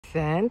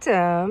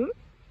Phantom,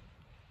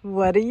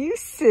 what are you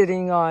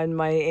sitting on,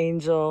 my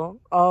angel?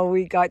 Oh,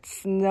 we got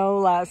snow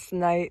last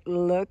night.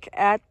 Look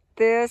at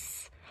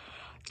this.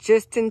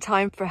 Just in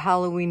time for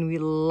Halloween. We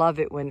love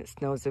it when it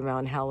snows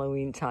around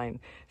Halloween time.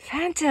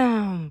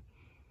 Phantom,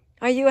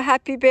 are you a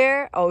happy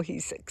bear? Oh,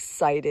 he's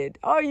excited.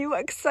 Are you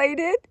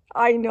excited?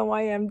 I know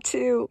I am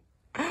too.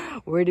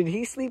 Where did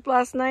he sleep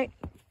last night?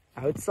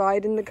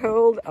 Outside in the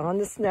cold on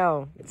the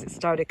snow. It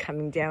started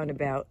coming down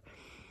about,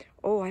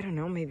 I don't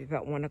know, maybe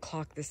about 1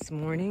 o'clock this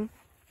morning.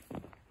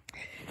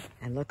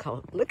 And look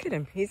at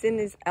him. He's in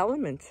his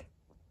element.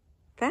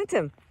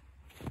 Phantom.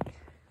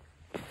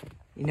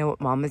 You know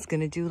what Mama's going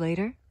to do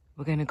later?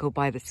 We're going to go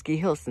by the ski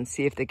hills and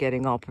see if they're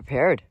getting all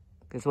prepared.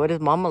 Because what does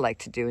Mama like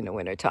to do in the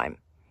wintertime?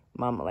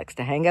 Mama likes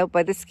to hang out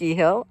by the ski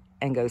hill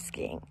and go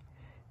skiing.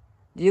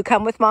 Do you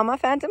come with Mama,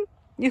 Phantom?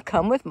 You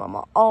come with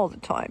Mama all the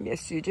time.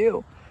 Yes, you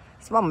do.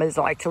 So Mama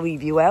doesn't like to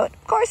leave you out.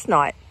 Of course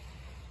not.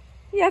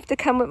 You have to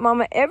come with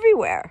Mama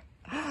everywhere.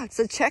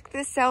 So check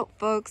this out,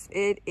 folks.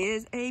 It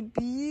is a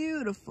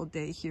beautiful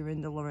day here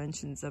in the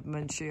Laurentians of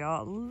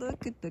Montreal.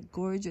 Look at the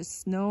gorgeous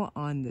snow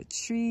on the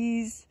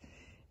trees.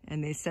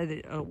 And they said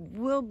it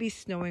will be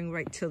snowing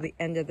right till the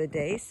end of the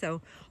day.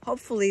 So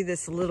hopefully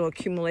this little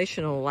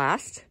accumulation will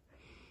last.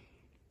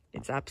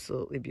 It's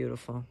absolutely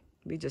beautiful.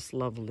 We just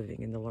love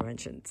living in the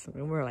Laurentians. I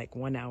mean, we're like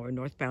 1 hour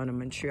northbound of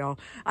Montreal.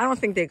 I don't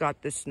think they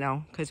got this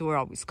snow because we're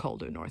always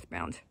colder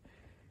northbound.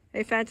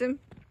 Hey, Phantom?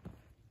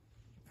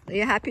 Are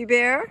you a happy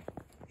bear?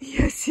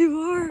 Yes, you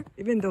are.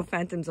 Even though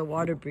Phantom's a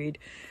water breed,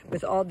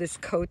 with all this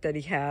coat that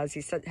he has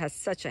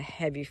such a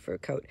heavy fur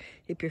coat.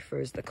 He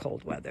prefers the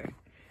cold weather.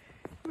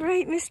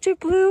 Right, Mr.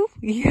 Blue?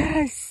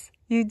 Yes,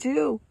 you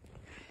do.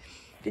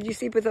 Did you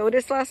sleep with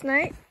Otis last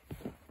night?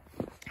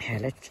 Here,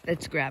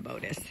 let's grab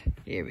Otis.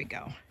 Here we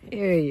go.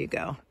 Here you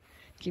go.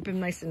 Keep him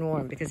nice and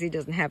warm because he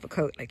doesn't have a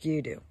coat like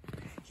you do.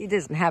 He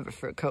doesn't have a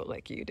fur coat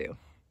like you do.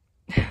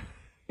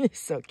 You're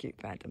so cute,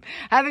 Phantom.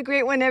 Have a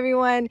great one,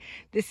 everyone.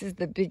 This is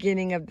the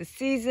beginning of the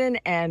season,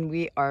 and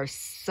we are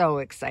so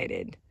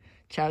excited.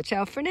 Ciao,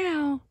 ciao for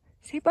now.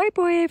 Say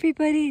bye-bye,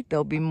 everybody.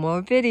 There'll be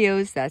more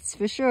videos, that's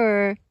for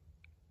sure.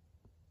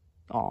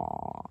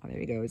 Aw, there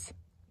he goes.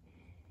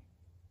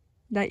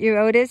 That your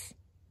Otis?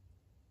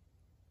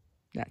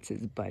 That's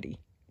his buddy.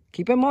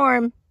 Keep him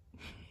warm.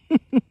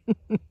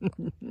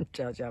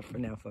 Ciao, ciao for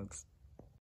now, folks.